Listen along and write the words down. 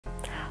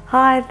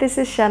Hi, this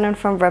is Shannon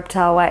from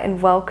Reptile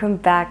and welcome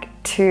back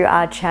to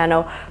our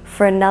channel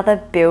for another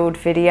build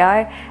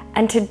video.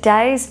 And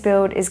today's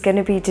build is going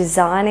to be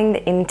designing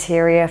the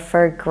interior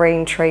for a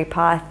green tree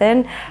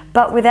python.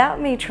 But without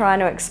me trying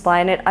to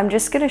explain it, I'm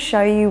just going to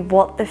show you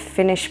what the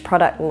finished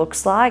product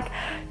looks like,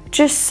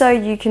 just so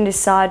you can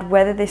decide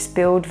whether this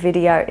build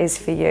video is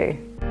for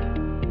you.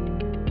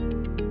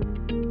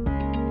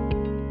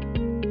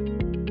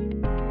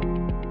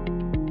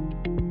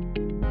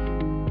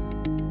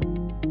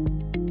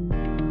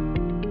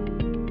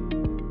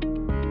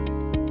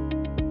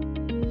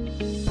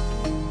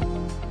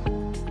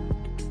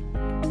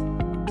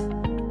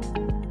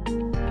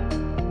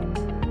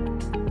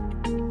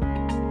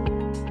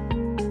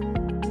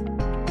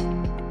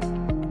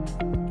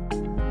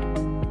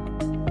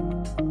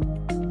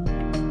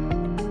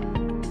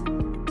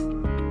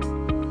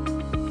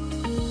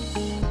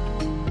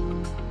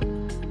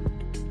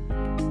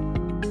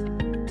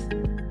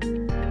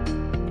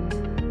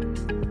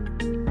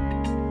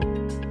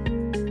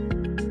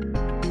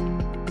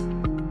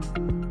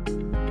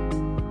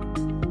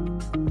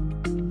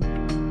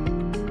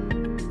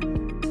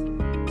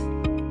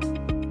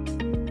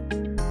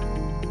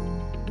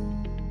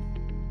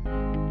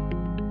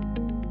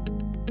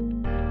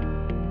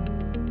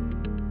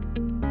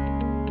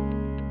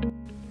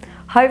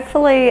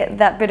 Hopefully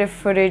that bit of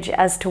footage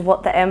as to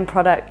what the end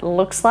product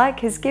looks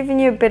like has given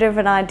you a bit of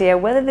an idea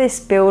whether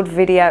this build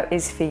video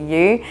is for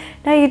you.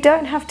 Now, you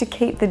don't have to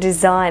keep the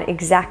design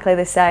exactly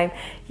the same.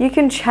 You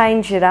can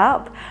change it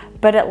up,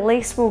 but at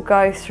least we'll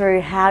go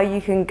through how you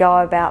can go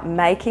about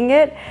making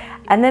it,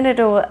 and then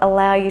it'll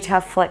allow you to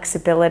have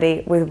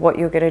flexibility with what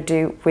you're going to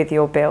do with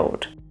your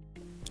build.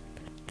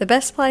 The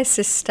best place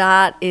to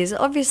start is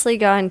obviously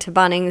going to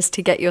Bunnings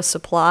to get your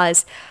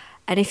supplies.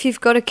 And if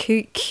you've got a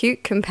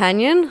cute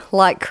companion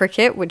like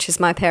Cricket, which is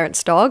my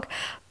parents' dog,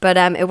 but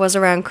it was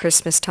around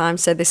Christmas time,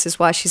 so this is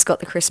why she's got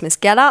the Christmas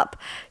get-up.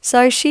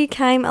 So she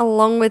came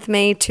along with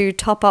me to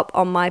top up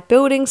on my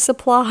building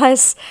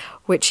supplies,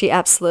 which she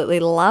absolutely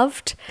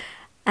loved.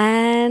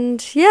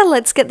 And yeah,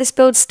 let's get this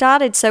build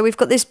started. So we've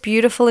got this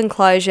beautiful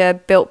enclosure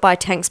built by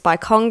Tanks by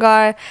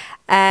Congo,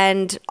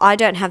 and I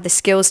don't have the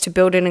skills to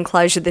build an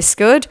enclosure this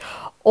good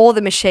or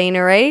the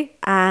machinery,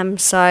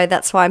 so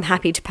that's why I'm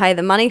happy to pay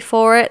the money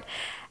for it.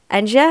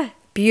 And yeah,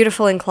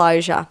 beautiful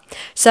enclosure.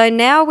 So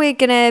now we're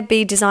going to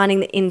be designing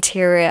the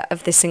interior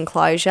of this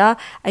enclosure,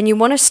 and you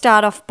want to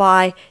start off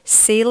by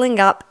sealing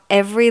up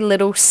every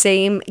little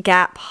seam,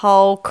 gap,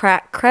 hole,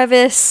 crack,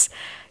 crevice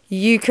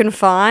you can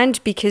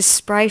find, because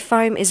spray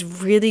foam is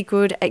really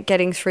good at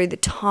getting through the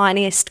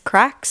tiniest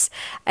cracks,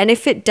 and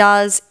if it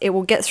does, it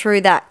will get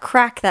through that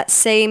crack, that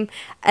seam,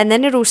 and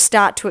then it'll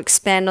start to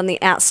expand on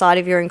the outside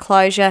of your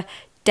enclosure,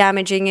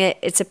 damaging it.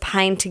 It's a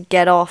pain to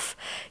get off.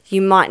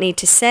 You might need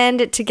to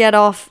sand it to get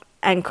off,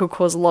 and could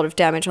cause a lot of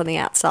damage on the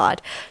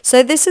outside.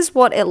 So this is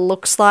what it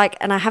looks like,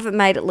 and I haven't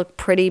made it look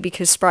pretty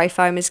because spray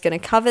foam is going to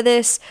cover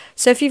this.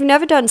 So if you've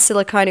never done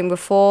siliconing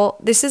before,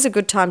 this is a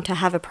good time to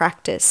have a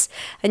practice.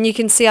 And you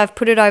can see I've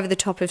put it over the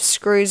top of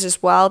screws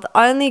as well. The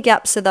only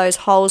gaps are those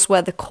holes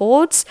where the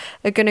cords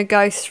are going to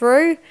go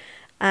through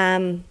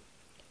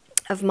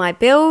of my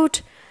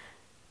build.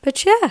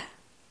 But yeah,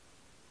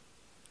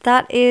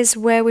 that is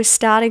where we're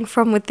starting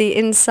from with the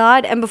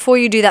inside. And before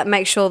you do that,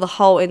 make sure the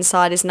whole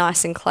inside is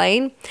nice and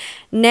clean.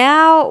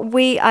 Now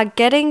we are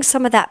getting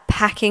some of that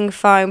packing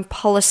foam,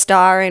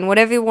 polystyrene,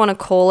 whatever you want to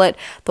call it,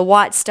 the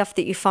white stuff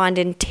that you find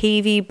in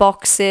TV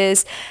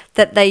boxes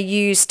that they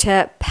use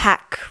to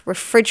pack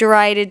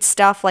refrigerated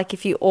stuff, like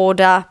if you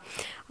order,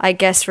 I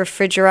guess,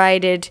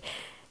 refrigerated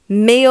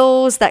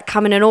meals that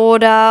come in an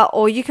order,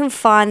 or you can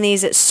find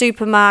these at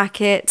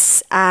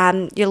supermarkets.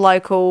 Your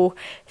local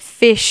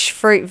fish,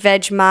 fruit,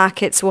 veg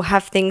markets will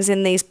have things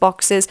in these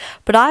boxes,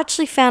 but I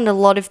actually found a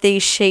lot of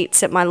these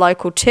sheets at my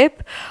local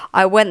tip.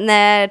 I went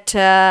there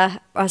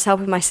I was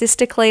helping my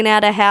sister clean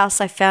out her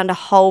house. I found a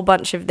whole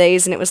bunch of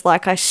these, and it was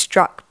like I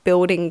struck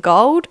building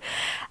gold.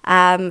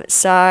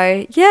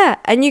 So yeah,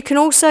 and you can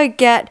also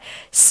get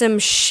some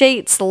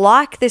sheets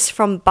like this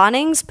from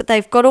Bunnings, but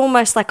they've got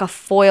almost like a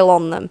foil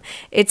on them.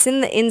 It's in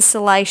the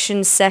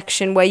insulation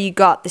section where you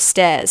got the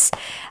stairs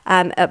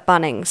at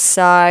Bunnings.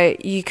 So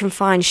you can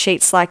find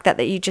sheets like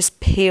that you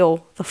just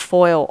peel the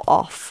foil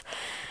off.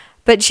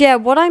 But yeah,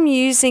 what I'm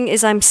using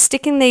is I'm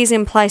sticking these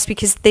in place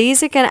because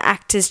these are going to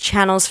act as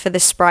channels for the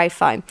spray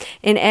foam.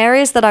 In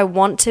areas that I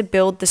want to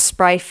build the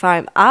spray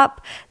foam up,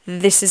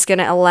 this is going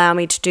to allow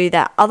me to do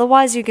that.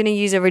 Otherwise, you're going to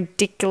use a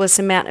ridiculous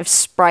amount of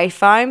spray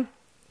foam,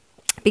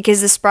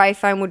 because the spray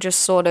foam will just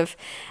sort of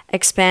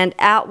expand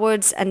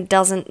outwards and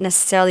doesn't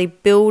necessarily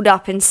build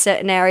up in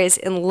certain areas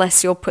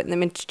unless you're putting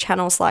them into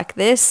channels like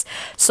this.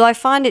 So I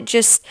find it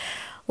just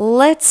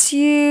lets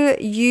you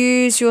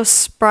use your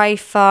spray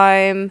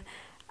foam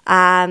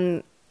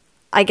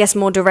I guess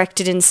more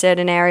directed in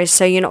certain areas,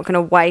 so you're not going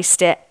to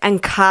waste it and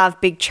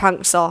carve big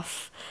chunks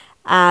off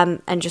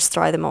and just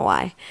throw them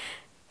away.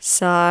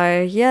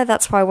 So yeah,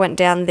 that's why I went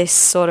down this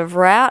sort of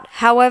route.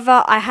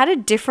 However, I had a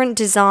different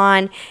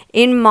design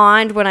in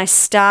mind when I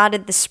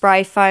started the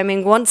spray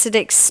foaming. Once it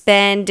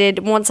expanded,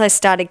 once I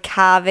started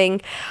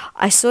carving,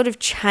 I sort of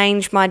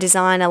changed my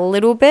design a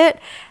little bit.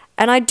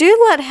 And I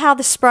do like how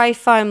the spray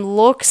foam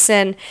looks,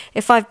 and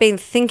if I've been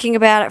thinking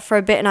about it for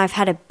a bit and I've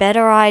had a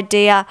better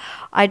idea,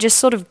 I just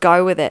sort of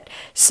go with it.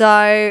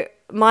 So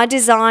my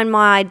design,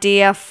 my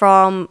idea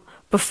from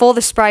before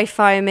the spray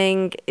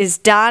foaming is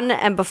done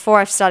and before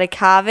I've started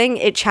carving,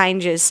 it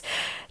changes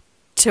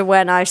to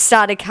when I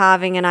started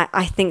carving and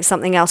I think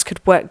something else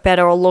could work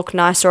better or look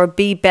nicer or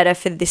be better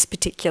for this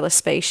particular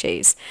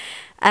species.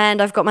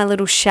 And I've got my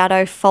little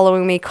shadow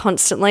following me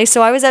constantly.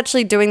 So I was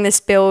actually doing this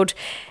build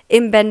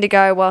in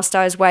Bendigo whilst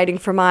I was waiting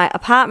for my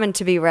apartment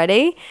to be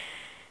ready.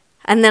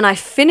 And then I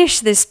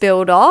finished this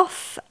build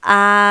off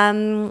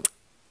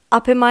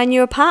up in my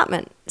new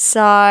apartment.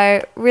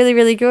 So really,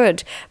 really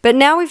good. But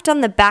now we've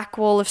done the back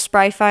wall of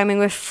spray foaming,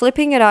 we're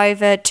flipping it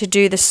over to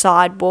do the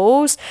side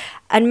walls.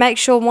 And make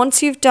sure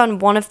once you've done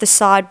one of the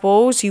side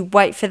walls, you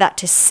wait for that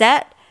to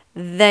set,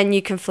 then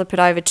you can flip it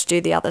over to do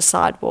the other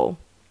side wall.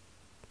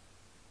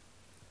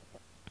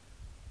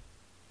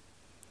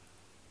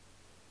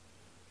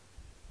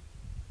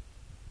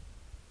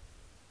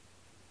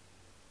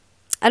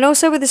 And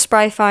also with the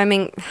spray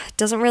foaming, it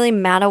doesn't really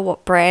matter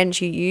what brand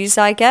you use,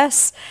 I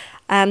guess.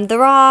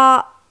 There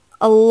are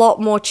a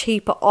lot more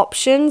cheaper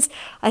options.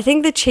 I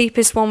think the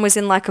cheapest one was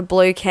in like a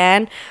blue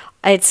can.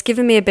 It's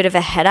given me a bit of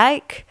a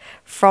headache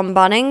from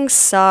Bunnings,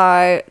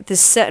 so there's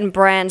certain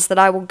brands that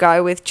I will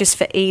go with just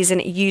for ease, and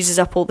it uses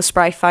up all the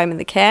spray foam in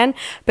the can.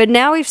 But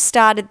now we've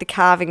started the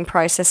carving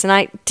process, and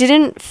I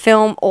didn't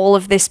film all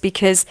of this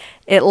because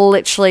it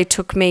literally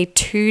took me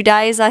 2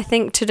 days, I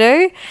think, to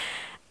do.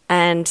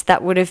 And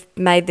that would have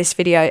made this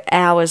video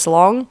hours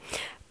long.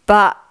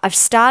 But I've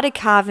started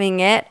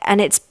carving it,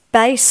 and it's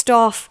based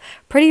off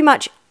pretty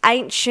much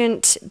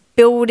ancient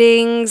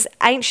buildings,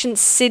 ancient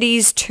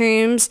cities,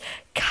 tombs,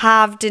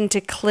 carved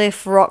into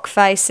cliff rock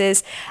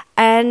faces,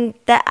 and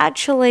they're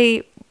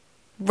actually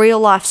real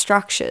life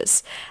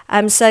structures.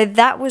 So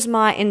that was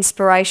my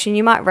inspiration.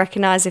 You might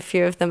recognize a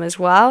few of them as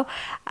well.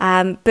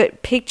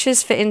 But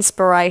pictures for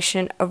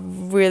inspiration are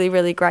really,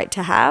 really great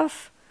to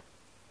have.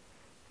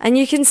 And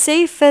you can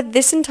see for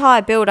this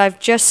entire build, I've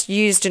just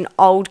used an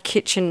old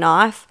kitchen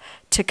knife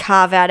to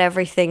carve out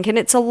everything. And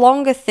it's a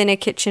longer, thinner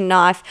kitchen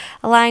knife,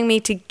 allowing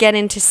me to get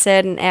into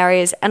certain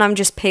areas, and I'm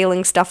just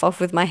peeling stuff off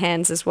with my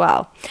hands as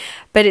well.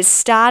 But it's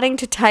starting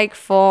to take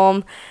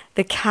form.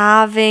 The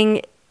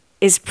carving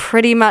is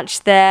pretty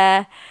much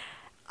there.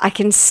 I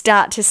can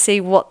start to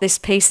see what this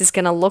piece is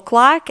going to look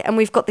like. And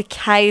we've got the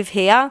cave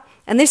here.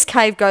 And this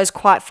cave goes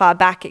quite far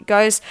back. It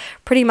goes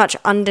pretty much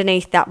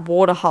underneath that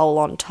water hole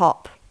on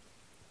top.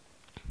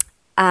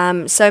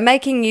 So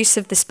making use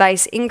of the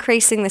space,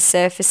 increasing the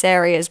surface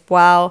area as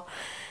well.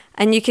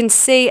 And you can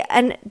see,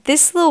 and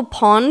this little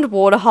pond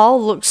water hole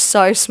looks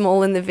so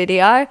small in the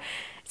video.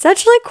 It's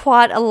actually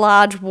quite a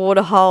large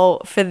water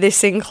hole for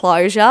this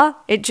enclosure.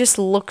 It just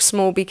looks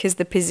small because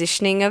the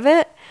positioning of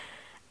it.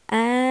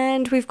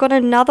 And we've got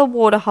another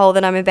water hole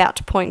that I'm about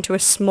to point to, a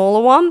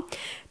smaller one,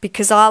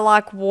 because I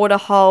like water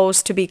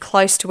holes to be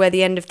close to where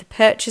the end of the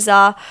perches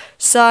are,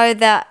 so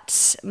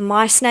that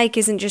my snake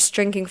isn't just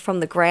drinking from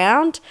the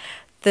ground.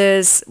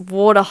 There's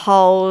water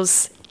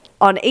holes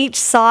on each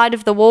side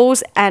of the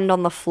walls and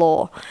on the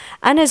floor.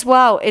 And as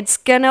well, it's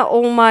gonna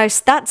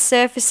almost, that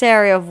surface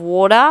area of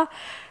water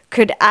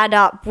could add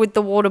up with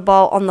the water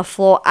bowl on the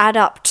floor, add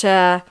up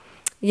to,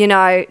 you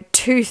know,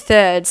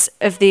 2/3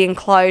 of the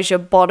enclosure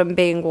bottom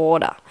being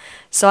water.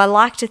 So I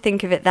like to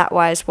think of it that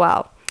way as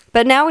well.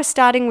 But now we're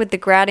starting with the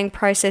grouting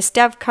process.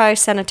 Davco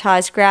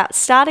sanitized grout,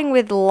 starting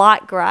with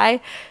light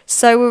grey.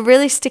 So we're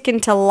really sticking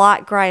to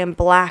light grey and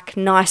black,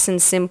 nice and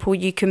simple.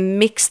 You can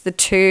mix the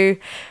two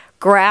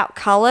grout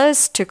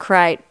colours to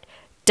create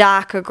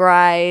darker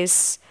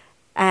greys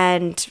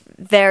and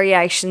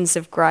variations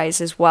of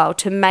greys as well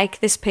to make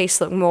this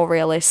piece look more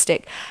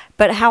realistic.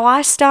 But how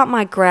I start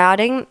my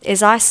grouting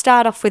is I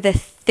start off with a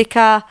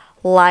thicker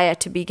layer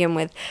to begin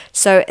with.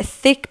 So a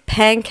thick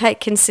pancake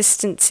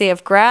consistency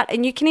of grout,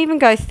 and you can even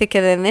go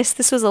thicker than this.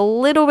 This was a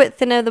little bit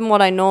thinner than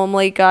what I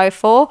normally go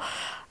for,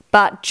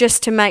 but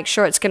just to make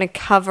sure it's going to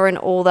cover in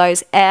all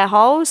those air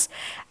holes.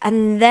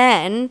 And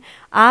then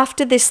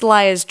after this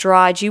layer's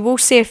dried, you will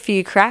see a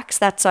few cracks.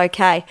 That's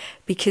okay,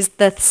 because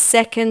the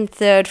second,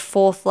 third,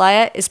 fourth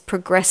layer is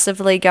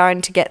progressively going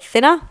to get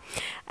thinner,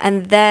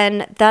 and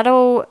then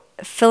that'll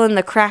fill in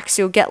the cracks.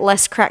 You'll get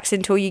less cracks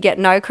until you get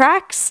no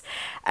cracks.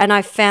 And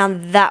I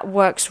found that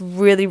works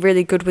really,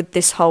 really good with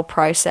this whole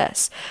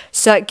process.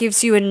 So it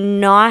gives you a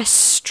nice,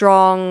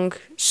 strong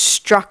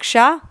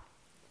structure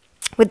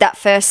with that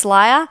first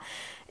layer.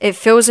 It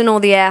fills in all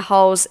the air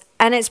holes,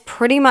 and it's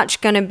pretty much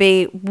going to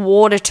be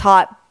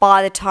watertight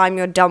by the time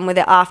you're done with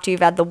it, after you've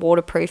had the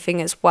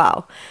waterproofing as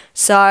well.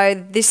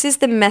 So this is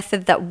the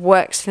method that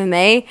works for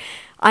me.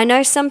 I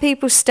know some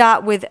people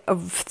start with a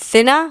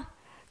thinner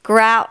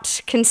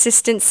grout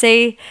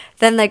consistency,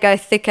 then they go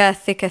thicker,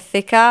 thicker,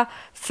 thicker.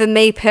 For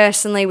me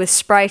personally, with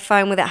spray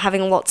foam, without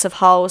having lots of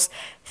holes,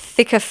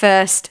 thicker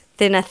first,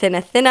 thinner, thinner,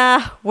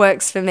 thinner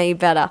works for me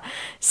better.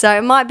 So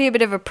it might be a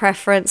bit of a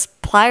preference.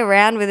 Play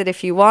around with it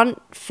if you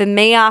want. For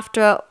me,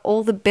 after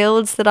all the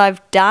builds that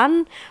I've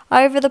done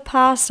over the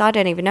past, I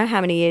don't even know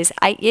how many years,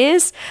 8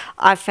 years,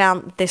 I've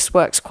found this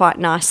works quite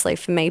nicely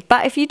for me.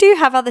 But if you do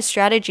have other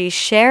strategies,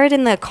 share it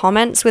in the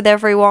comments with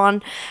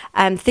everyone,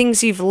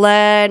 things you've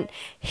learned,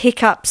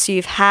 hiccups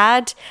you've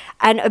had.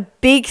 And a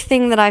big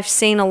thing that I've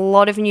seen a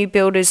lot of new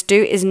builders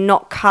do is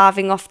not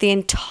carving off the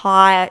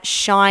entire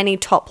shiny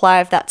top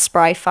layer of that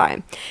spray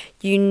foam.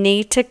 You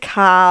need to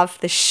carve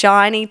the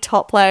shiny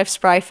top layer of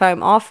spray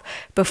foam off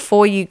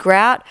before you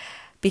grout,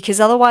 because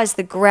otherwise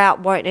the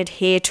grout won't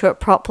adhere to it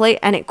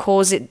properly and it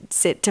causes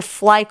it to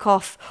flake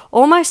off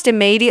almost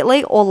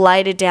immediately or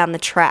later down the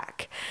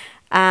track.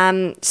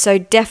 So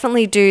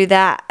definitely do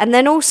that. And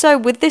then also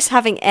with this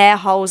having air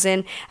holes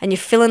in, and you're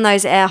filling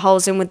those air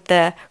holes in with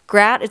the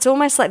grout, it's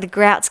almost like the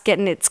grout's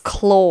getting its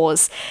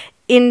claws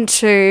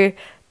into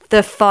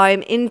the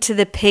foam, into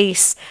the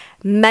piece,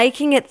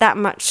 making it that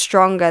much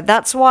stronger.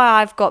 That's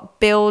why I've got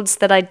builds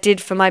that I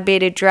did for my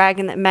bearded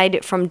dragon that made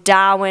it from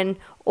Darwin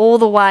all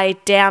the way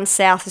down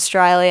South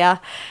Australia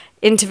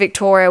into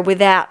Victoria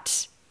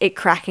without it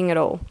cracking at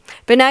all.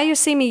 But now you'll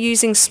see me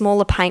using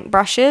smaller paint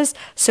brushes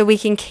so we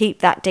can keep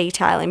that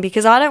detailing,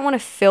 because I don't want to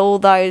fill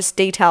those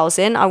details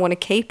in, I want to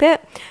keep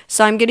it.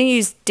 So I'm going to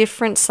use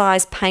different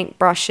size paint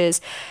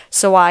brushes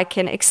so I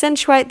can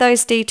accentuate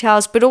those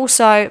details but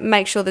also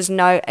make sure there's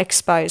no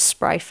exposed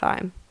spray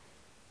foam.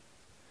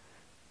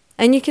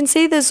 And you can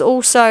see there's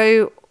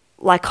also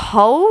like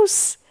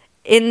holes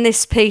in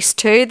this piece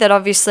too, that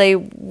obviously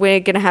we're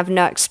going to have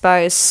no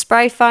exposed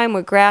spray foam,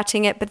 we're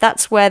grouting it, but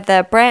that's where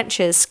the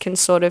branches can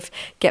sort of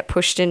get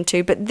pushed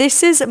into. But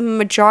this is a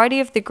majority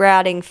of the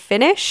grouting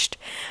finished.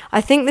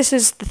 I think this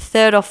is the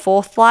third or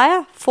fourth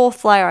layer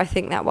I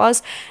think that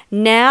was.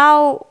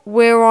 Now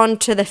we're on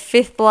to the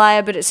fifth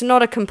layer, but it's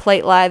not a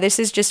complete layer, this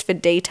is just for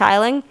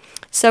detailing.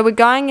 So we're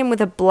going in with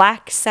a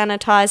black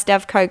sanitized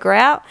Davco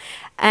grout,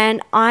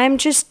 and I'm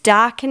just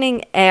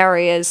darkening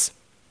areas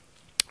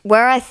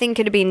where I think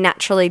it'd be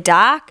naturally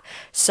dark,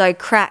 so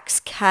cracks,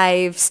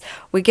 caves.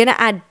 We're going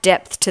to add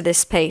depth to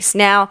this piece.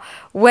 Now,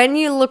 when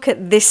you look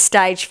at this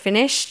stage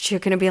finished, you're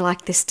going to be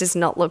like, this does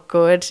not look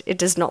good. It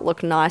does not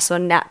look nice or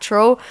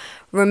natural.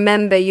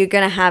 Remember, you're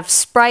going to have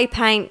spray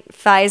paint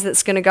phase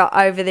that's going to go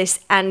over this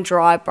and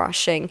dry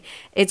brushing.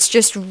 It's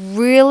just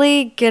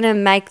really going to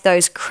make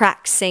those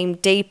cracks seem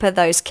deeper,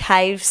 those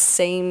caves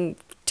seem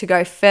to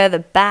go further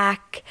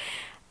back.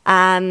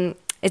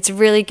 It's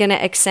really going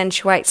to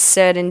accentuate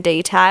certain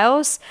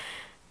details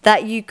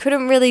that you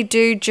couldn't really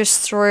do just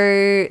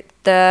through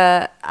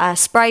the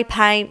spray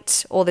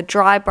paint or the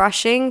dry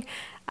brushing.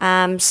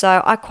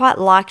 So I quite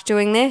like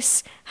doing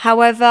this.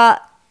 However,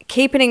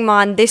 keeping in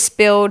mind this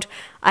build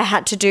I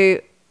had to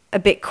do a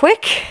bit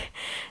quick,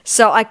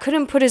 so I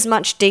couldn't put as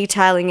much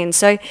detailing in.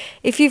 So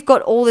if you've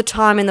got all the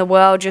time in the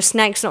world, your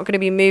snake's not going to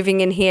be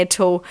moving in here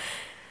till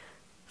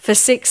for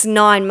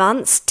 6-9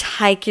 months,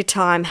 take your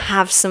time,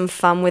 have some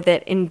fun with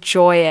it,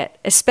 enjoy it,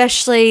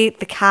 especially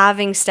the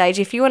carving stage.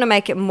 If you want to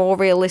make it more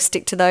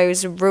realistic to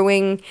those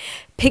ruining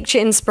picture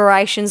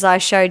inspirations I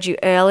showed you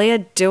earlier,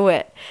 do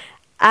it.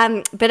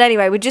 But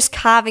anyway, we're just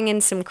carving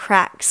in some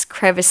cracks,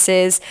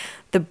 crevices,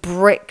 the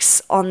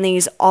bricks on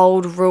these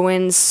old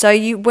ruins.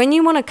 So when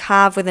you want to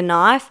carve with a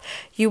knife,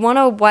 you want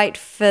to wait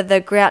for the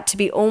grout to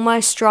be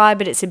almost dry,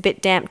 but it's a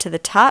bit damp to the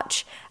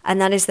touch,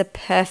 and that is the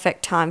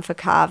perfect time for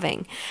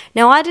carving.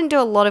 Now, I didn't do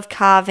a lot of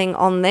carving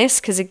on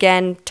this because,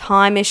 again,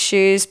 time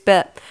issues,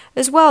 but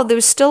as well, there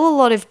was still a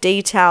lot of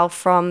detail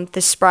from the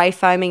spray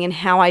foaming and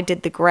how I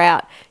did the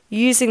grout,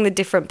 using the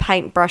different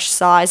paintbrush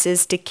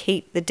sizes to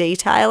keep the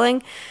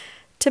detailing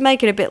to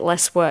make it a bit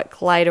less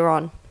work later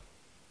on.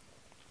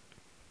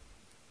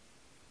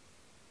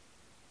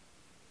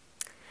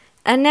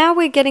 And now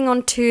we're getting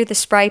on to the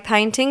spray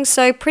painting.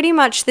 So pretty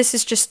much this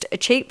is just a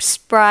cheap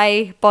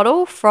spray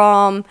bottle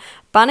from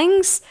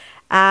Bunnings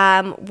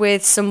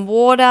with some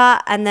water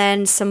and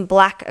then some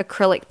black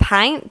acrylic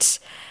paint.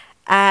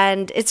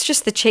 And it's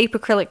just the cheap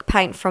acrylic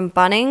paint from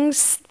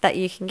Bunnings that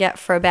you can get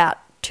for about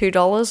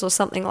 $2 or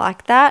something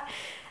like that.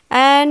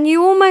 And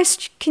you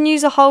almost can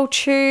use a whole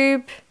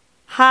tube,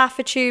 half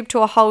a tube to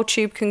a whole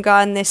tube can go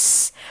in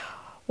this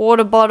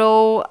water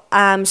bottle,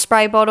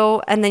 spray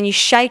bottle, and then you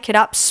shake it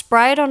up,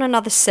 spray it on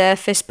another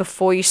surface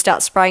before you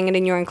start spraying it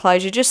in your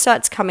enclosure, just so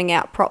it's coming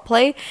out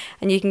properly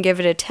and you can give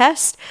it a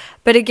test.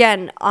 But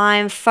again,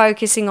 I'm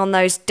focusing on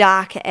those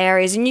darker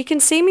areas, and you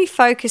can see me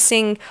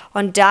focusing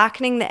on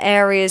darkening the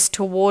areas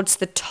towards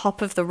the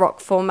top of the rock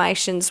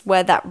formations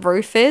where that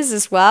roof is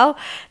as well,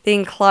 the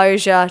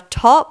enclosure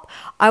top.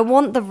 I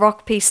want the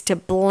rock piece to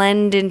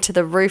blend into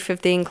the roof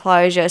of the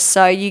enclosure,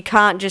 so you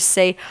can't just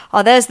see,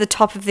 oh, there's the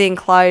top of the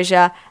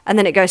enclosure and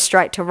then it goes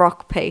straight to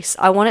rock piece.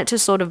 I want it to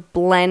sort of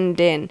blend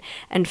in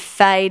and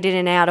fade in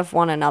and out of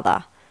one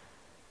another.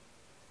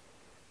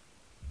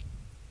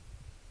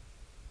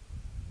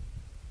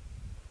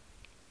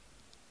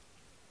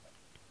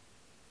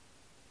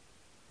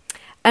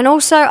 And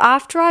also,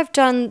 after I've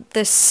done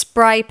the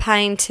spray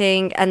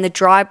painting and the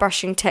dry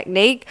brushing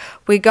technique,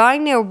 we're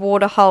going near a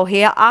water hole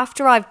here.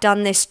 After I've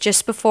done this,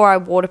 just before I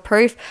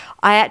waterproof,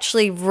 I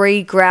actually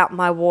re-grout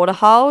my water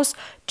holes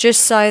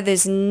just so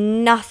there's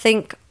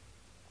nothing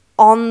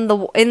in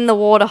the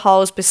water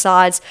holes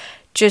besides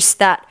just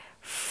that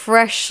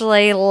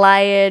freshly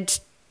layered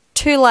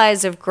 2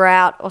 layers of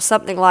grout or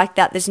something like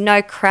that. There's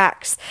no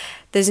cracks.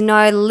 There's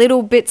no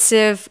little bits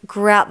of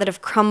grout that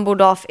have crumbled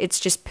off. It's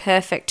just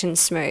perfect and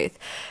smooth.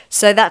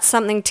 So that's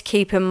something to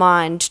keep in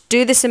mind.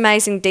 Do this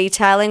amazing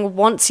detailing.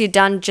 Once you're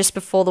done just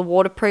before the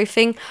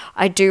waterproofing,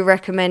 I do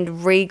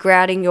recommend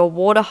re-grouting your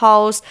water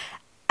holes,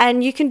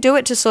 and you can do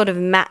it to sort of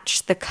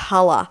match the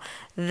color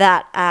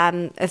that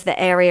of the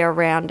area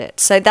around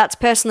it. So that's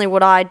personally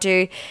what I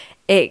do.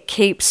 It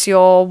keeps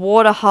your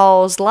water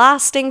holes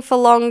lasting for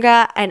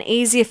longer and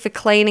easier for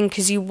cleaning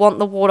because you want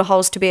the water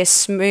holes to be a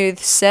smooth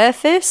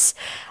surface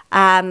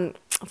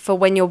for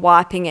when you're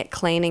wiping it,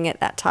 cleaning it,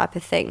 that type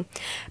of thing.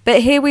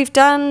 But here we've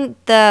done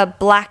the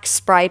black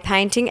spray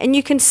painting, and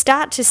you can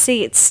start to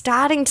see it's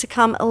starting to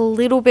come a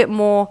little bit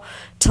more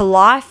to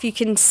life. You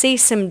can see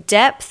some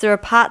depth. There are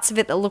parts of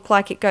it that look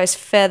like it goes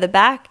further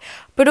back.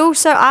 But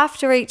also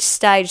after each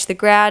stage, the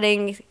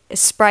grouting,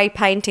 spray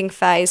painting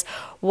phase,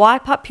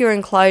 wipe up your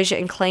enclosure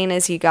and clean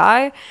as you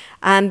go,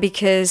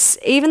 because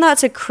even though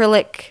it's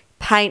acrylic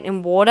paint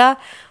and water,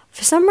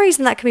 for some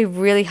reason that can be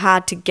really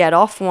hard to get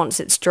off once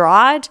it's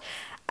dried.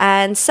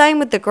 And same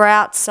with the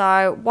grout,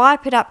 so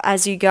wipe it up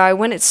as you go.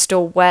 When it's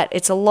still wet,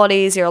 it's a lot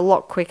easier, a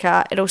lot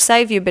quicker. It'll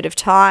save you a bit of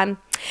time.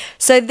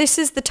 So this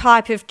is the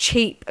type of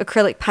cheap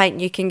acrylic paint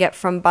you can get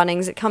from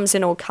Bunnings. It comes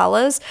in all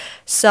colours.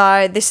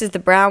 So this is the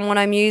brown one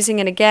I'm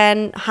using, and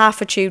again,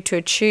 half a tube to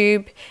a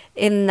tube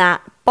in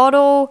that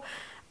bottle,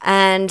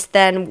 and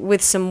then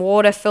with some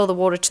water, fill the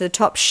water to the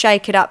top,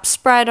 shake it up,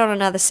 spray it on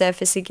another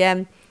surface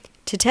again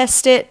to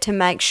test it, to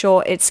make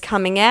sure it's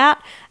coming out,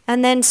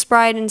 and then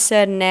spray it in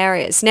certain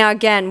areas. Now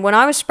again, when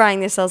I was spraying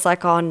this, I was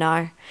like, oh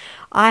no,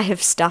 I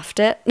have stuffed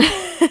it.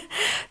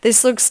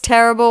 This looks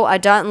terrible, I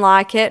don't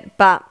like it,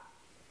 but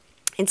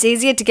it's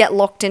easier to get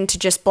locked into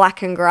just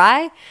black and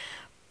grey.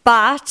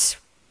 But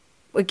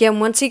again,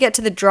 once you get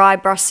to the dry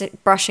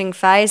brushing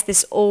phase,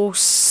 this all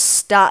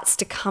starts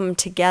to come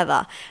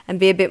together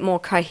and be a bit more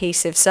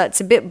cohesive. So it's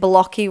a bit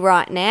blocky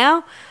right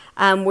now,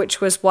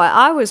 which was why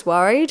I was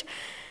worried.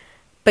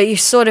 But you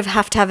sort of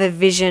have to have a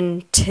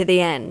vision to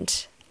the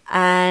end.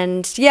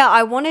 And yeah,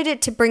 I wanted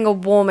it to bring a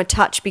warmer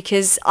touch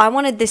because I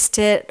wanted this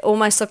to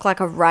almost look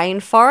like a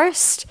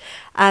rainforest.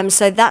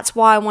 So that's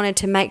why I wanted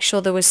to make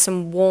sure there was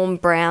some warm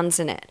browns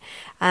in it.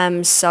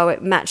 So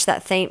it matched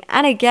that theme.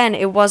 And again,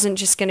 it wasn't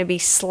just going to be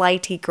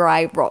slaty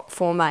grey rock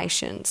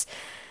formations.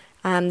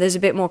 There's a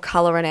bit more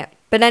colour in it.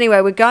 But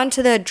anyway, we're going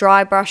to the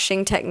dry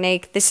brushing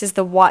technique. This is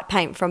the white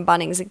paint from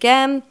Bunnings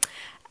again.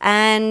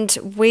 And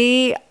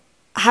we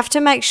have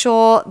to make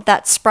sure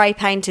that spray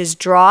paint is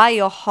dry,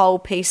 your whole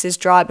piece is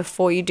dry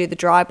before you do the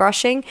dry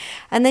brushing.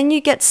 And then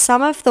you get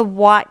some of the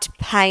white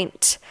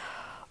paint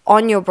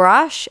on your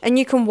brush, and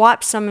you can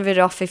wipe some of it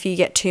off if you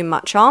get too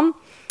much on.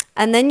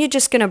 And then you're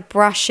just going to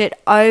brush it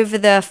over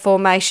the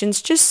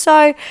formations just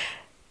so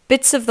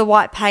bits of the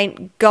white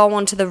paint go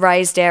onto the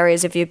raised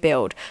areas of your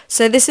build.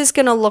 So this is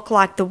going to look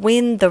like the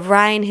wind, the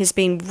rain has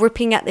been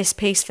ripping at this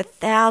piece for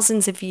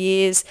thousands of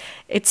years.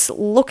 It's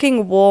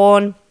looking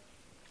worn.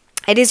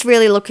 It is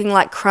really looking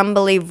like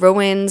crumbly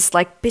ruins,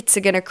 like bits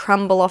are going to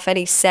crumble off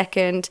any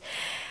second.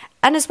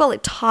 And as well,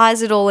 it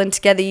ties it all in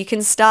together. You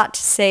can start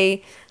to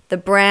see the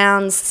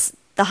browns,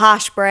 the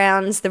harsh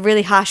browns, the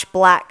really harsh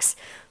blacks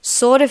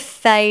sort of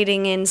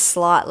fading in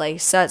slightly.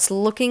 So it's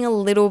looking a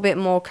little bit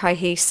more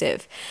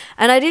cohesive.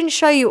 And I didn't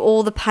show you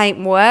all the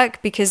paint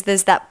work because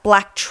there's that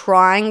black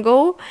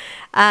triangle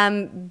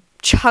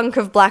chunk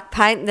of black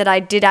paint that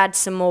I did add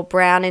some more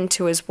brown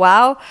into as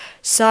well.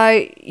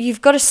 So you've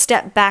got to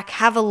step back,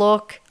 have a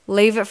look,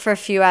 leave it for a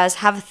few hours,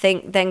 have a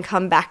think, then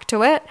come back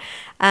to it.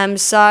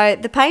 So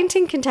the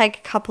painting can take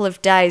a couple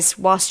of days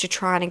whilst you're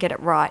trying to get it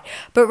right.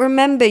 But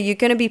remember, you're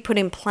going to be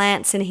putting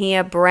plants in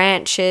here,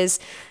 branches.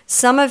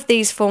 Some of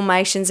these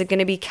formations are going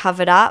to be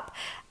covered up,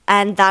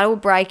 and that'll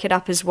break it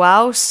up as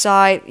well.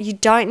 So you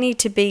don't need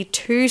to be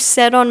too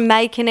set on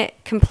making it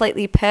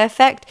completely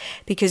perfect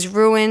because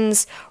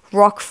ruins,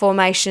 rock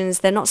formations,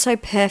 they're not so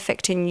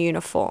perfect and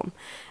uniform.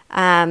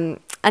 And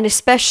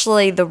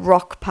especially the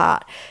rock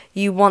part,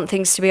 you want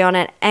things to be on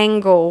an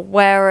angle,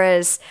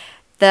 whereas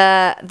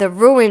the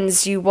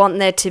ruins, you want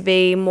there to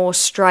be more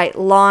straight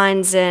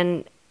lines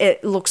and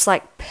it looks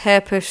like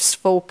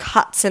purposeful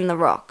cuts in the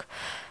rock.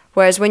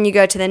 Whereas when you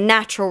go to the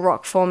natural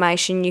rock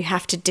formation, you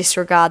have to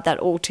disregard that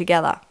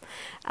altogether.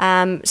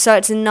 So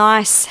it's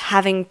nice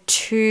having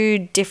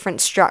two different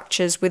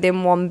structures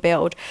within one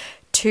build,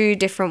 two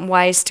different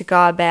ways to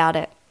go about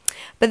it.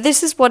 But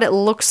this is what it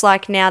looks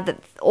like now that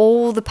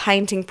all the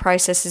painting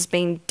process has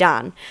been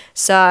done.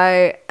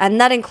 So,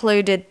 and that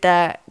included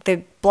the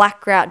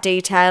black grout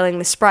detailing,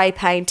 the spray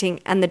painting,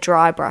 and the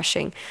dry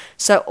brushing.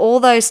 So all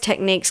those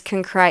techniques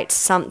can create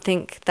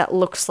something that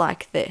looks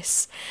like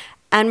this.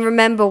 And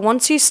remember,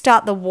 once you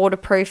start the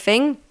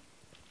waterproofing,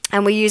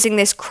 and we're using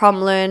this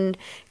Cromlin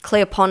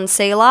Clear Pond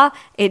Sealer,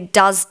 it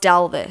does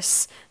dull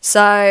this.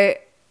 So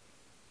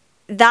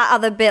that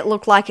other bit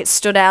looked like it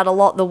stood out a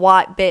lot. The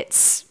white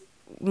bits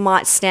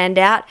might stand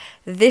out.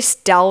 This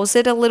dulls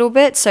it a little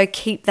bit, so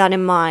keep that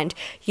in mind.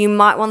 You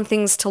might want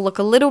things to look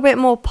a little bit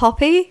more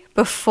poppy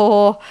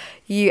before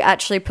you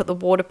actually put the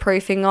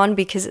waterproofing on,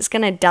 because it's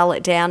going to dull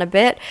it down a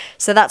bit.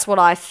 So that's what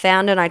I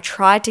found, and I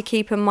tried to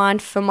keep in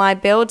mind for my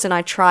builds, and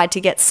I tried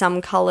to get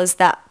some colors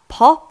that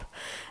pop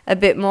a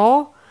bit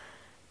more.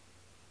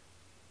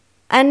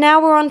 And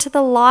now we're on to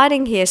the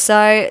lighting here.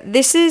 So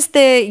this is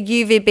the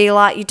UVB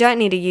light. You don't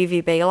need a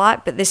UVB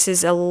light, but this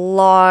is a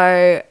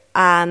low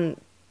 2.4%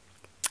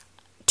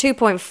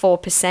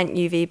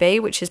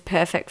 UVB, which is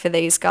perfect for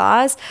these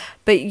guys.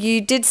 But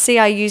you did see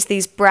I used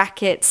these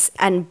brackets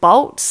and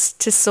bolts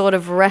to sort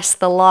of rest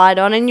the light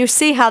on, and you'll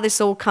see how this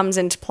all comes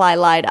into play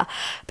later.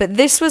 But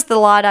this was the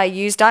light I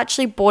used. I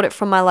actually bought it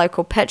from my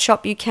local pet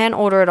shop. You can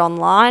order it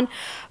online,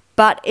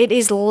 but it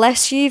is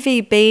less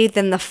UVB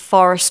than the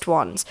forest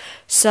ones.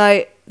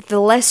 So the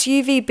less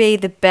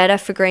UVB, the better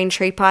for green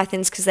tree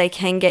pythons, because they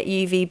can get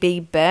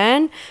UVB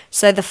burn.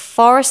 So the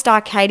forest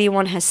Arcadia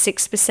one has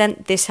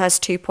 6%, this has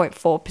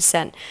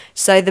 2.4%.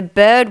 So the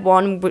bird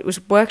one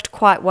worked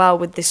quite well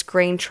with this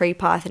green tree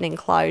python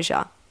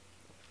enclosure.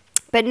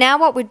 But now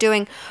what we're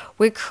doing,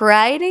 we're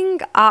creating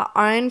our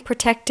own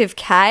protective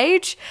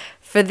cage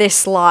for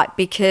this light,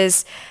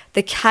 because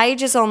the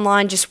cages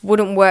online just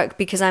wouldn't work,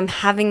 because I'm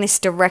having this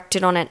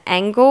directed on an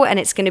angle and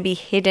it's going to be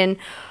hidden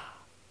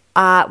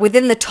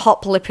within the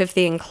top lip of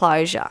the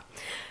enclosure.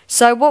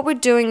 So what we're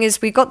doing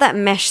is, we got that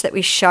mesh that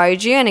we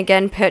showed you, and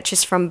again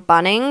purchased from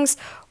Bunnings.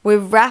 We're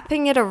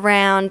wrapping it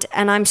around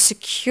and I'm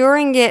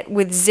securing it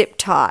with zip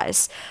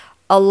ties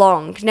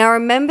along. Now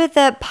remember,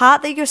 the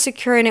part that you're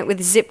securing it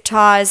with zip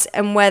ties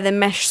and where the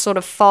mesh sort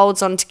of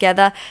folds on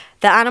together,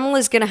 the animal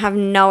is going to have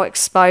no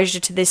exposure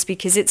to this,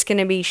 because it's going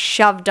to be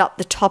shoved up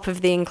the top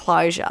of the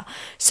enclosure.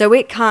 So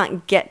it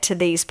can't get to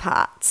these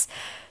parts.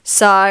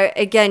 So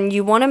again,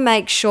 you want to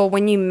make sure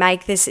when you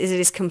make this it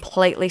is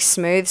completely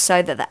smooth,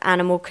 so that the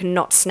animal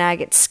cannot snag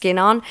its skin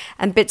on.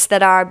 And bits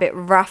that are a bit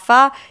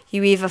rougher,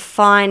 you either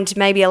find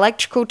maybe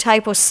electrical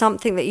tape or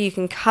something that you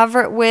can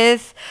cover it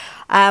with,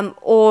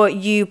 or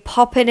you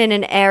pop it in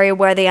an area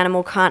where the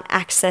animal can't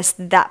access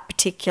that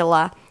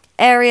particular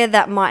area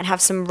that might have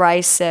some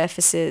raised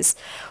surfaces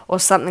or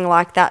something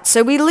like that.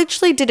 So we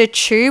literally did a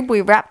tube,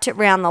 we wrapped it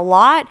around the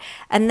light,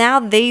 and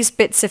now these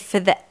bits are for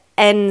the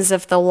ends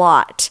of the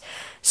light.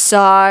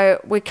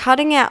 So we're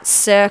cutting out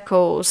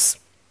circles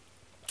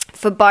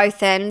for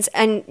both ends,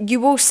 and you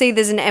will see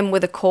there's an end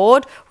with a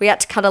cord. We had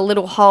to cut a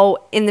little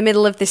hole in the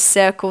middle of this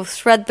circle,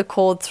 thread the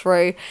cord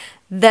through,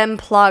 then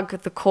plug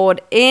the cord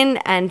in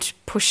and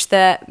push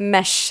the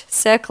mesh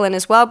circle in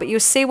as well. But you'll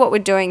see what we're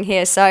doing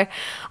here. So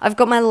I've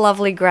got my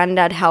lovely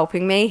granddad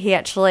helping me. He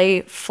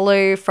actually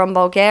flew from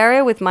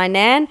Bulgaria with my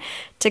nan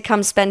to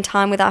come spend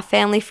time with our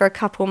family for a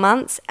couple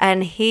months,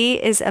 and he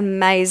is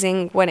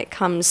amazing when it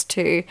comes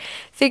to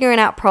figuring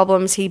out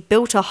problems. He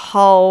built a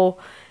whole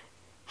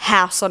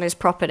house on his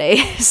property,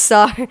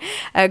 so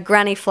a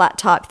granny flat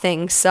type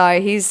thing. So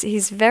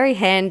he's very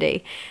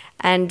handy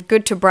and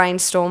good to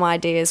brainstorm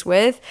ideas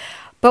with.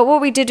 But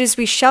what we did is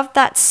we shoved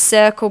that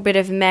circle bit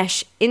of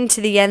mesh into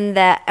the end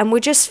there, and we're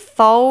just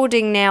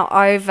folding now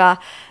over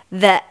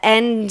the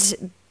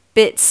end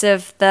bits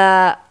of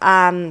the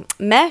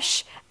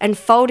mesh and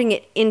folding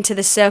it into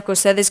the circle.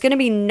 So there's going to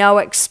be no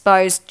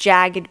exposed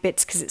jagged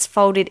bits, because it's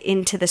folded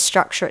into the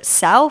structure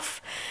itself.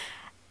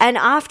 And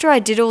after I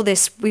did all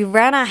this, we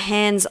ran our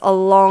hands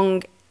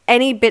along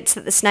any bits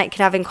that the snake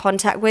could have in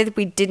contact with.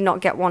 We did not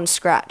get one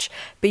scratch,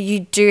 but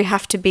you do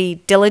have to be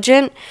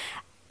diligent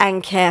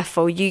and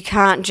careful. You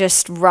can't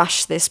just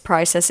rush this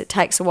process. It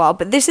takes a while.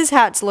 But this is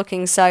how it's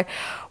looking. So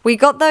we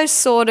got those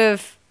sort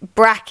of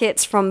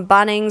brackets from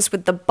Bunnings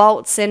with the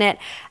bolts in it,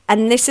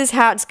 and this is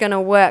how it's going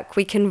to work.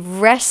 We can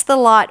rest the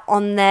light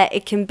on there,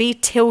 it can be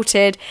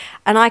tilted,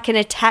 and I can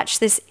attach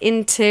this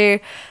into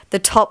the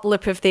top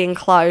lip of the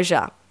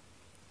enclosure.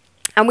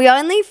 And we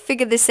only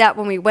figured this out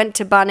when we went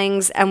to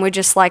Bunnings, and we're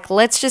just like,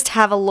 let's just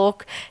have a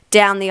look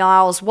down the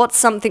aisles. What's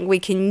something we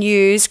can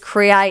use,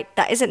 create,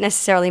 that isn't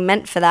necessarily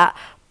meant for that,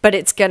 but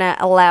it's going to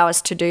allow us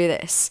to do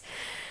this.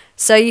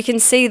 So you can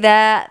see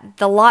there,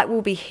 the light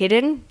will be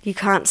hidden. You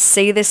can't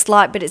see this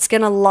light, but it's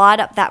going to light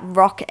up that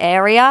rock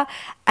area.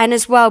 And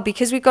as well,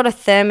 because we've got a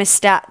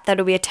thermostat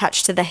that'll be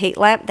attached to the heat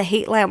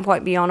lamp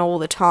won't be on all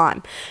the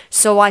time.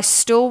 So I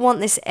still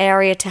want this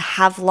area to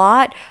have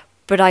light,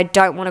 but I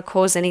don't want to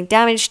cause any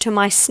damage to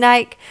my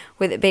snake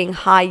with it being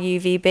high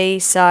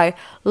UVB. So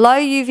low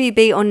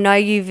UVB or no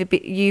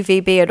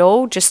UVB at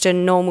all, just a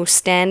normal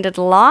standard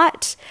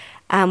light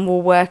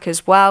will work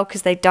as well,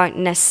 because they don't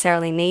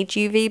necessarily need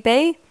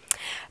UVB.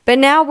 But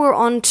now we're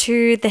on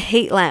to the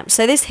heat lamp.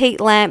 So this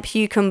heat lamp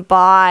you can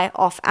buy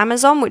off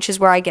Amazon, which is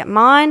where I get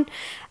mine.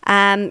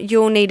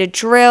 You'll need a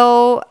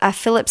drill, a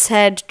Phillips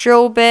head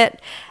drill bit,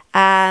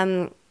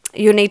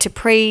 you'll need to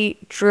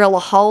pre-drill a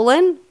hole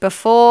in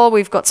before.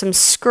 We've got some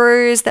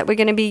screws that we're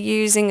going to be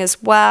using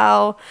as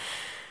well.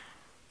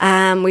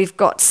 We've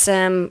got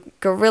some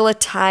Gorilla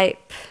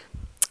Tape,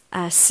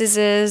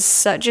 scissors,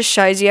 so it just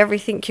shows you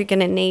everything you're going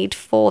to need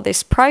for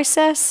this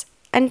process.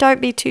 And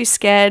don't be too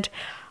scared.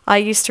 I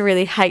used to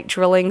really hate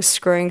drilling,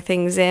 screwing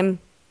things in.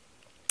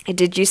 It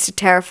did used to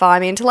terrify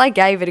me until I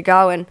gave it a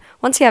go, and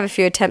once you have a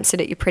few attempts at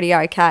it, you're pretty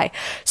okay.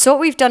 So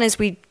what we've done is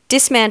we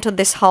dismantled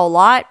this whole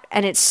light,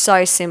 and it's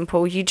so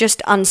simple. You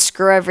just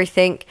unscrew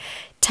everything,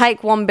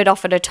 take one bit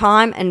off at a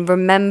time, and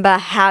remember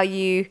how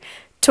you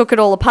took it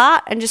all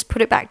apart and just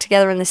put it back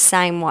together in the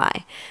same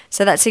way.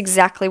 So that's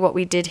exactly what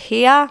we did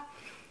here.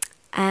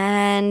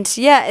 And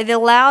yeah, it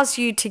allows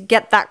you to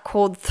get that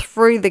cord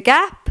through the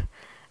gap,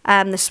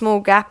 the small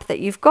gap that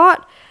you've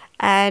got.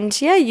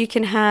 And yeah, you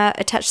can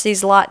attach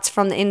these lights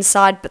from the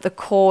inside, but the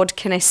cord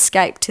can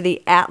escape to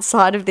the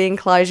outside of the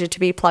enclosure to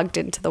be plugged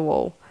into the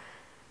wall.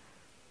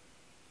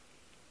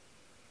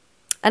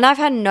 And I've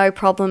had no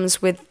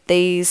problems with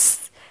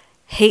these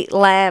heat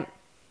lamp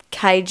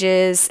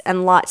cages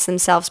and lights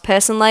themselves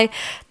personally.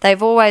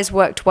 They've always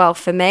worked well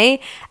for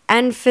me.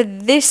 And for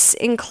this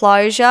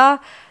enclosure,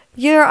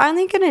 you're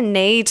only going to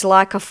need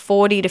like a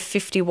 40 to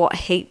 50 watt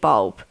heat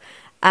bulb.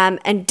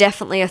 And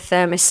definitely a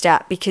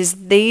thermostat,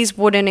 because these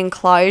wooden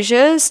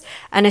enclosures,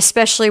 and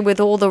especially with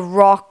all the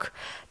rock,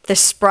 the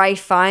spray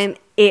foam,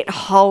 it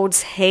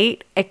holds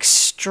heat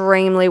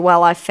extremely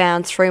well, I've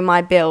found through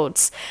my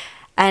builds.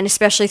 And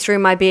especially through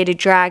my bearded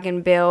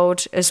dragon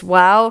build as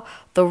well.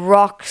 The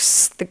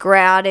rocks, the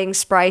grouting,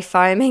 spray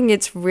foaming,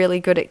 it's really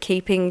good at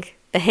keeping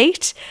the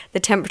heat, the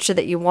temperature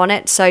that you want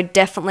it. So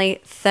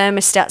definitely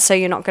thermostat, so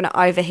you're not going to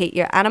overheat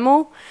your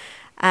animal.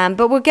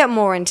 But we'll get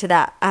more into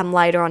that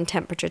later on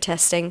temperature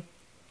testing.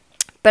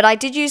 But I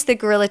did use the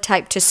Gorilla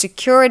Tape to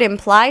secure it in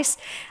place,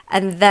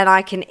 and then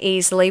I can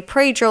easily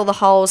pre-drill the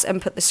holes and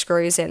put the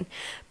screws in.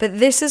 But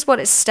this is what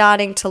it's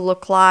starting to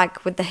look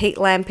like with the heat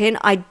lamp in.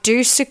 I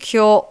do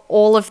secure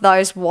all of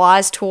those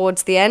wires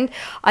towards the end.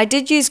 I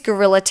did use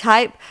Gorilla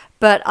Tape,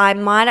 but I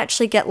might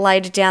actually get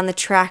later down the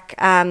track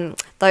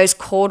those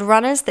cord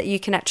runners that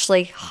you can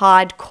actually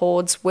hide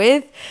cords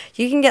with.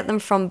 You can get them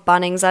from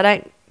Bunnings.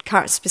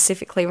 Can't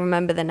specifically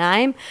remember the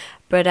name,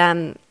 but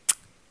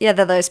yeah,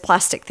 they're those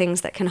plastic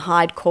things that can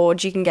hide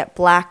cords. You can get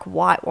black,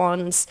 white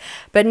ones.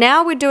 But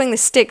now we're doing the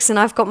sticks, and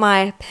I've got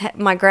my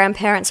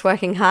grandparents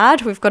working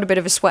hard. We've got a bit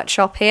of a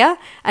sweatshop here,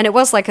 and it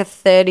was like a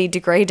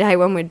 30-degree day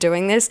when we're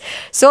doing this.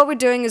 So what we're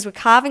doing is we're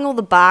carving all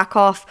the bark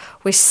off,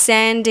 we're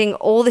sanding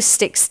all the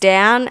sticks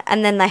down,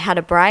 and then they had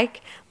a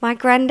break. My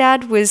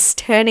granddad was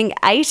turning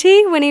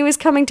 80 when he was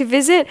coming to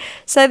visit,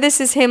 so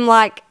this is him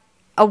like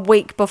a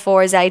week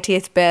before his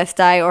 80th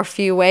birthday, or a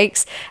few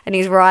weeks, and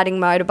he's riding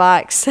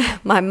motorbikes.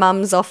 My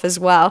mum's off as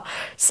well,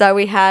 so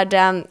we had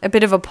a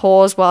bit of a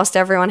pause whilst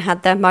everyone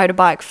had their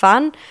motorbike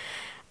fun.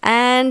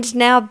 And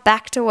now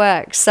back to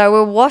work. So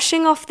we're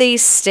washing off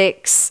these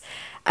sticks,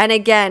 and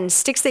again,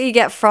 sticks that you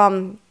get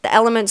from the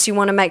elements, you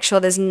want to make sure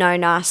there's no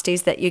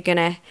nasties that you're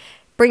gonna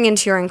bring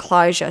into your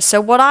enclosure.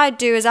 So what I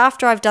do is,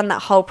 after I've done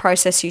that whole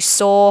process you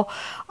saw,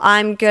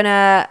 I'm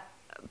gonna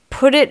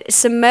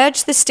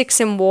submerge the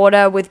sticks in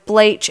water with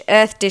bleach,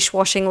 earth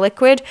dishwashing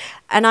liquid,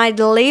 and I'd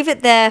leave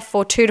it there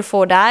for 2 to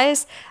 4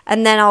 days,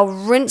 and then I'll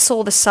rinse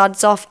all the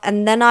suds off,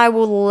 and then I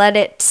will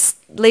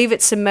leave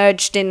it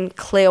submerged in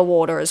clear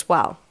water as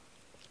well.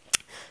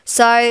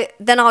 So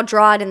then I'll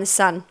dry it in the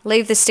sun,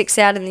 leave the sticks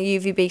out in the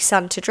UVB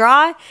sun to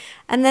dry,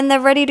 and then they're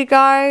ready to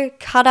go,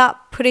 cut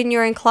up, put in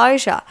your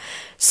enclosure.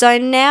 So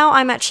now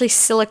I'm actually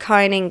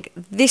siliconing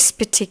this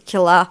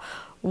particular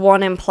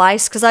one in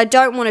place, because I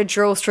don't want to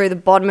drill through the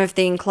bottom of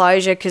the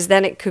enclosure, because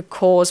then it could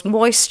cause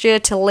moisture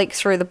to leak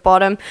through the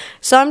bottom.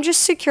 So I'm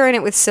just securing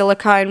it with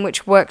silicone,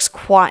 which works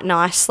quite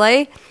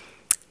nicely.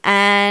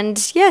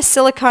 And yeah,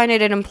 silicone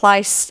it in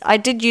place. I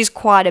did use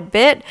quite a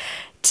bit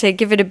to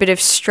give it a bit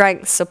of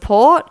strength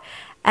support.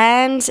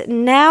 And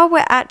now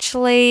we're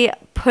actually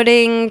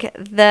putting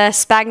the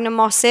sphagnum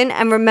moss in,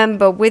 and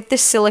remember, with the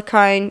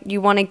silicone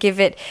you want to give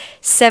it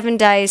 7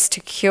 days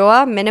to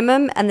cure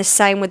minimum, and the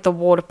same with the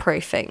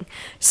waterproofing.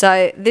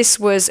 So this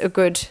was a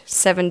good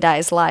 7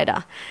 days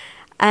later.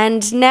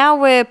 And now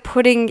we're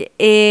putting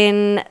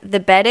in the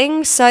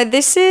bedding. So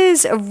this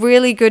is a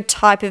really good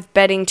type of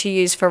bedding to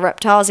use for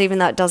reptiles, even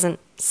though it doesn't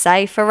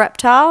say for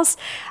reptiles.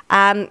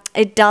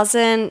 It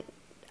doesn't,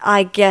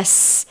 I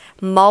guess,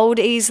 mold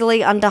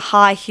easily under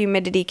high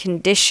humidity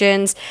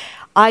conditions.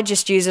 I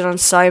just use it on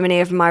so many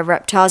of my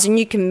reptiles, and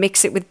you can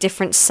mix it with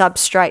different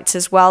substrates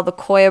as well. The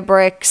coir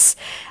bricks,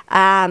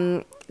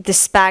 the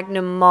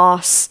sphagnum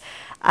moss.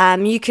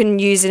 You can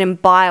use it in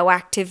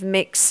bioactive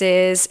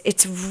mixes.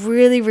 It's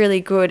really,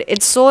 really good.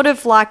 It's sort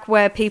of like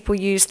where people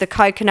use the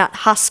coconut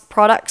husk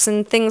products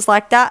and things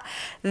like that.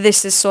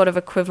 This is sort of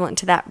equivalent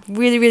to that.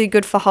 Really, really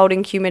good for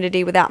holding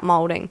humidity without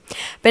molding.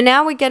 But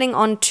now we're getting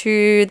on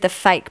to the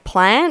fake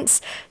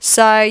plants.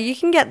 So you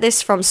can get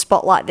this from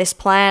Spotlight This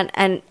Plant,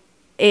 and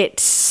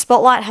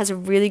Spotlight has a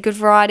really good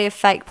variety of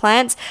fake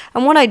plants.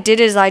 And what I did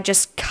is I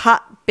just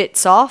cut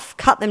bits off,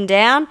 cut them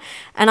down,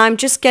 and I'm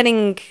just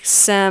getting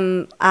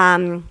some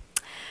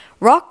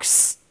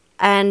rocks,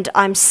 and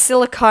I'm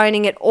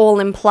siliconing it all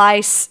in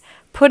place,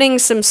 putting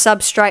some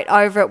substrate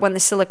over it when the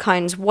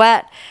silicone's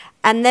wet,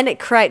 and then it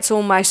creates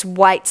almost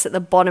weights at the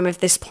bottom of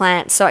this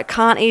plant, so it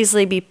can't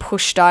easily be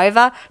pushed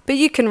over, but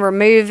you can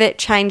remove it,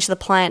 change the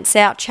plants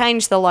out,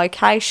 change the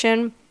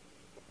location.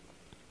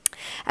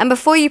 And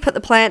before you put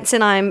the plants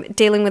in, I'm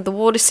dealing with the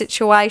water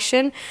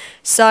situation.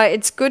 So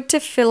it's good to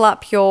fill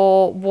up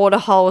your water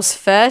holes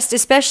first,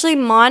 especially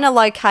mine are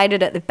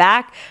located at the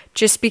back,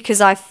 just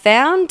because I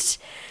found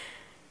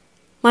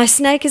my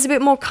snake is a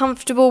bit more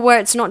comfortable where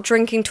it's not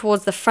drinking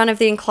towards the front of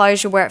the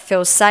enclosure where it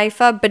feels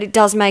safer, but it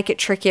does make it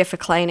trickier for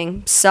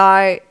cleaning.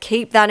 So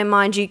keep that in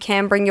mind. You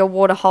can bring your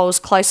water holes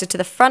closer to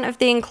the front of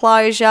the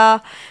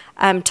enclosure,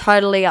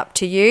 totally up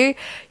to you.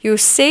 You'll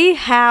see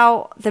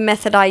how the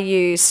method I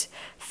use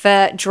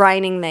for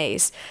draining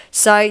these.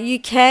 So you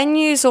can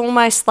use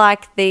almost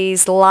like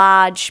these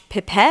large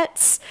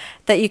pipettes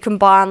that you can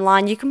buy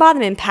online. You can buy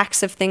them in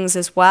packs of things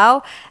as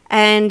well,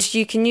 and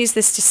you can use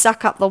this to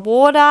suck up the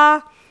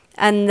water,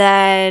 and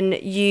then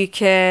you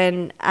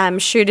can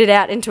shoot it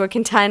out into a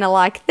container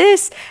like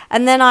this,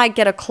 and then I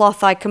get a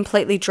cloth, I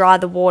completely dry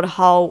the water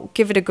hole,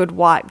 give it a good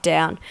wipe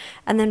down,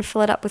 and then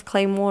fill it up with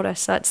clean water.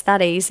 So it's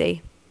that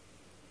easy.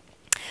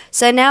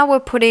 So now we're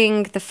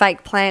putting the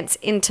fake plants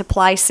into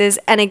places,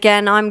 and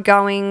again I'm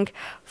going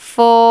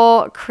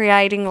for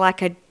creating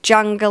like a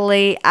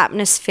jungly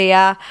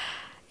atmosphere,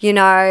 you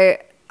know,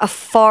 a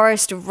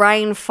forest,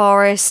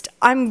 rainforest.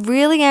 I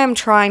really am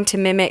trying to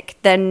mimic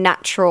the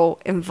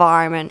natural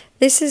environment.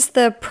 This is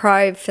the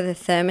probe for the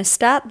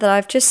thermostat that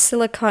I've just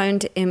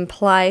siliconed in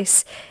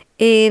place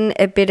in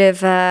a bit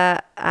of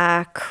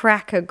a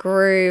crack, a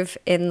groove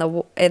in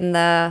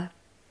the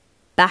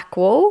back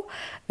wall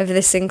of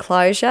this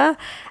enclosure,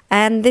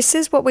 and this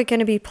is what we're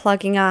going to be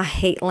plugging our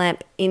heat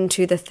lamp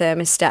into the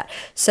thermostat.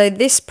 So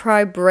this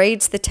probe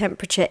reads the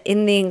temperature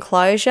in the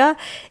enclosure.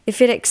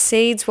 If it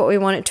exceeds what we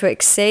want it to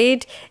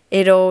exceed,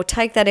 it'll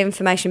take that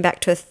information back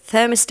to a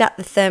thermostat.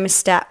 The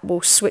thermostat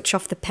will switch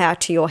off the power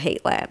to your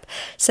heat lamp.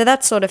 So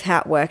that's sort of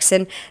how it works,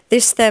 and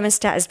this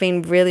thermostat has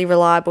been really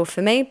reliable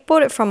for me.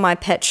 Bought it from my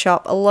pet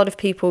shop. A lot of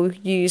people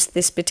use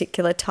this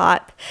particular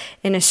type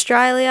in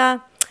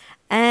Australia,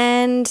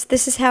 and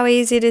this is how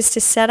easy it is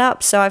to set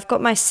up. So I've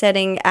got my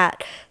setting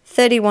at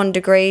 31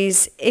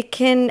 degrees. It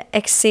can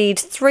exceed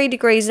 3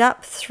 degrees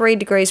up, 3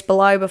 degrees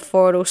below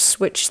before it'll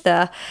switch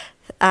the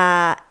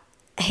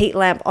heat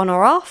lamp on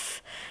or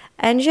off.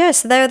 And yeah,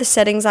 so there are the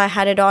settings I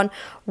had it on.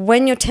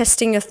 When you're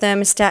testing your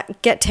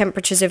thermostat, get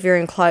temperatures of your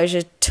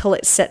enclosure till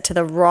it's set to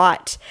the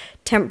right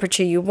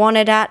temperature you want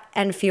it at.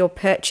 And for your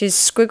perches,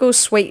 squiggle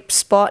sweet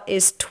spot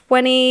is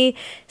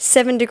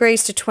 27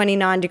 degrees to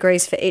 29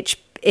 degrees for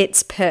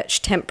its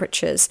perch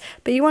temperatures,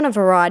 but you want a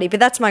variety. But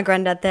that's my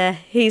granddad there.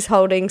 He's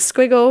holding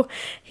Squiggle.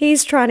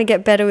 He's trying to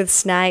get better with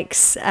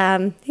snakes.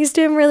 He's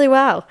doing really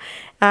well.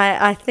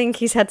 I think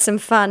he's had some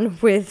fun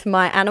with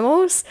my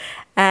animals,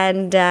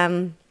 and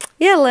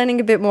yeah,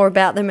 learning a bit more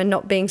about them and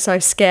not being so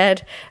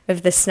scared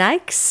of the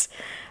snakes.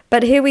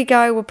 But here we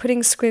go. We're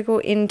putting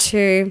Squiggle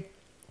into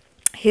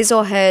his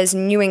or hers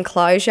new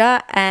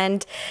enclosure,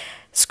 and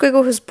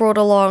Squiggle has brought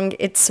along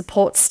its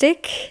support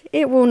stick.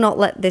 It will not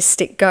let this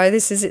stick go.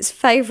 This is its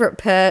favourite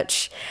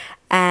perch,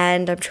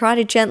 and I'm trying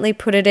to gently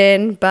put it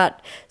in,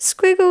 but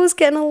Squiggle's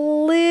getting a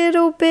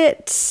little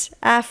bit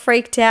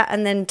freaked out,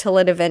 and then till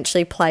it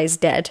eventually plays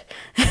dead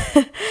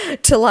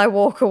till I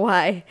walk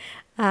away.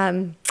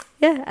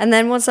 Yeah, and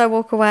then once I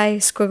walk away,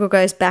 Squiggle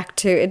goes back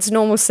to its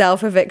normal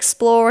self of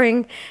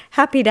exploring,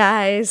 happy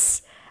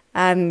days.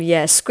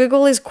 Yeah,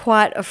 Squiggle is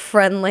quite a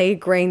friendly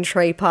green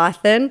tree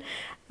python.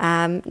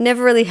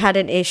 Never really had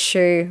an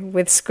issue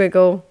with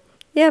Squiggle.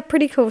 Yeah,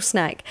 pretty cool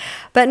snake.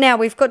 But now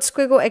we've got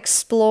Squiggle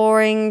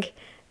exploring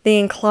the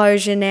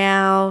enclosure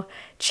now,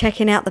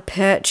 checking out the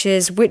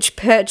perches, which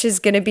perch is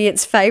going to be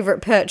its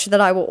favourite perch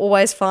that I will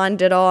always find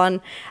it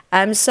on.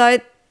 So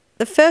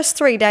the first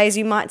 3 days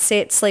you might see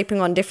it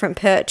sleeping on different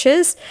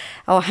perches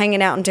or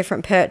hanging out on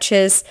different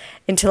perches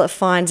until it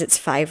finds its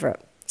favourite.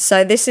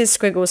 So this is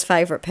Squiggle's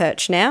favourite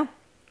perch now.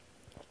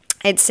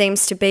 It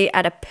seems to be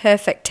at a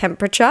perfect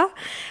temperature,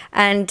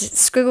 and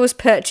Squiggle's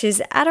perch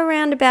is at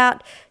around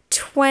about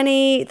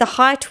the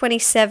high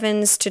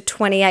 27s to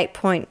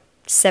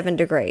 28.7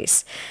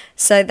 degrees.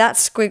 So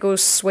that's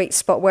Squiggle's sweet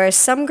spot, whereas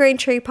some green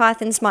tree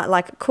pythons might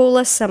like it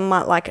cooler, some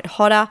might like it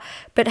hotter,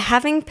 but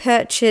having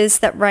perches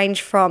that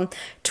range from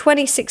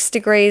 26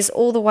 degrees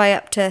all the way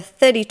up to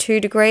 32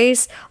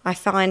 degrees, I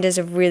find is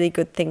a really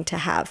good thing to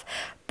have.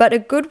 But a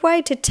good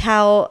way to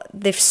tell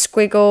if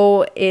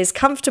Squiggle is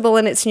comfortable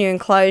in its new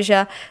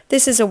enclosure,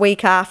 this is a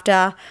week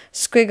after.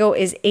 Squiggle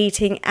is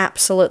eating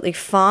absolutely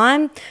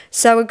fine.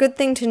 So a good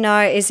thing to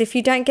know is if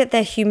you don't get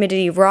their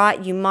humidity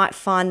right, you might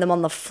find them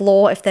on the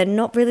floor. If they're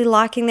not really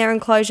liking their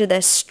enclosure,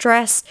 they're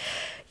stressed,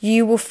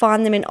 you will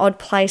find them in odd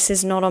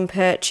places, not on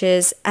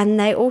perches, and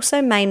they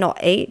also may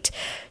not eat.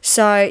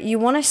 So you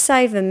want to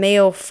save a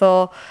meal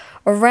for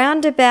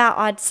around about,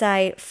 I'd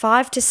say,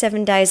 5 to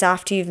 7 days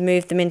after you've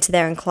moved them into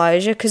their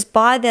enclosure, because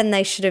by then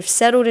they should have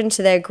settled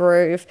into their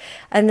groove,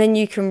 and then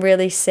you can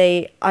really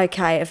see,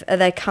 okay, are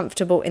they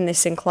comfortable in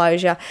this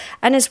enclosure.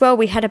 And as well,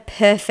 we had a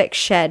perfect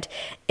shed.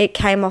 It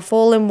came off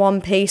all in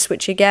one piece,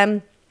 which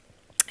again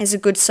is a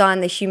good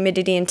sign the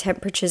humidity and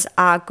temperatures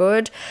are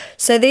good.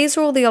 So these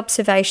are all the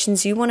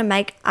observations you want to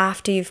make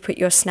after you've put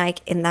your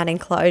snake in that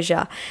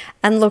enclosure.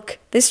 And look,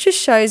 this just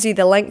shows you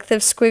the length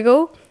of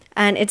Squiggle,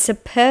 and it's a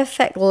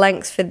perfect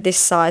length for this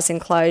size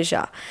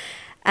enclosure.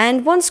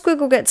 And once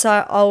Squiggle gets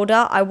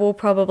older, I will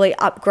probably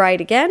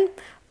upgrade again,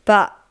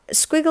 but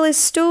Squiggle is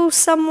still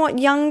somewhat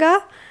younger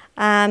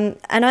and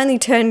only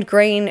turned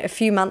green a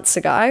few months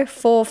ago,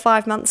 4 or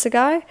 5 months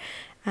ago.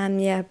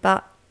 Yeah,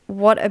 but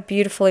what a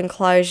beautiful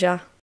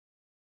enclosure.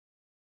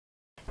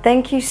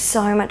 Thank you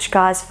so much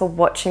guys for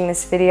watching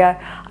this video.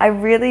 I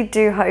really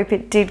do hope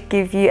it did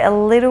give you a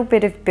little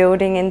bit of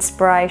building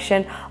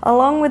inspiration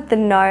along with the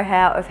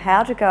know-how of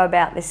how to go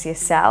about this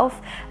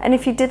yourself. And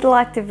if you did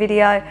like the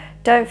video,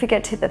 don't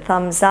forget to hit the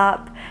thumbs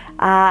up.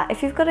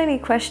 If you've got any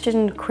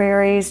questions,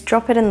 queries,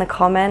 drop it in the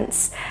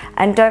comments,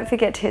 and don't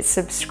forget to hit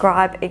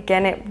subscribe.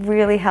 Again, it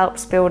really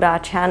helps build our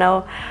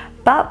channel.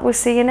 But we'll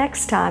see you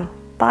next time.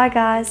 Bye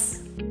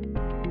guys.